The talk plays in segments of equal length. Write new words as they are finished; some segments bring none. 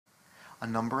A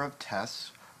number of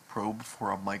tests probe for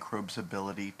a microbe's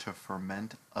ability to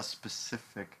ferment a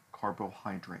specific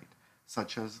carbohydrate,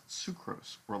 such as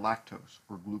sucrose or lactose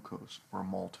or glucose or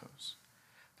maltose.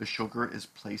 The sugar is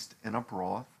placed in a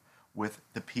broth with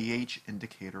the pH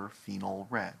indicator phenol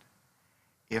red.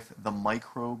 If the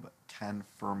microbe can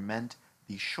ferment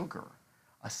the sugar,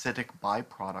 acidic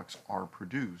byproducts are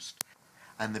produced,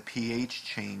 and the pH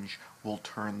change will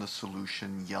turn the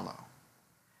solution yellow.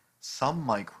 Some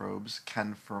microbes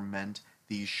can ferment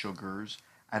these sugars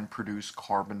and produce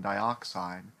carbon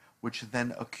dioxide, which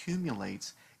then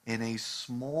accumulates in a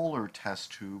smaller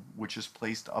test tube, which is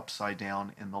placed upside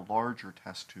down in the larger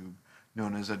test tube,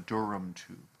 known as a Durham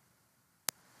tube.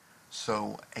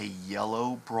 So a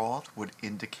yellow broth would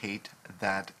indicate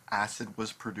that acid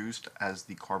was produced as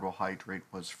the carbohydrate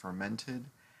was fermented,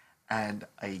 and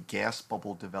a gas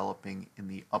bubble developing in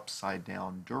the upside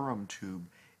down Durham tube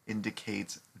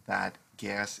indicates that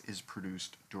gas is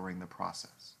produced during the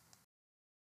process.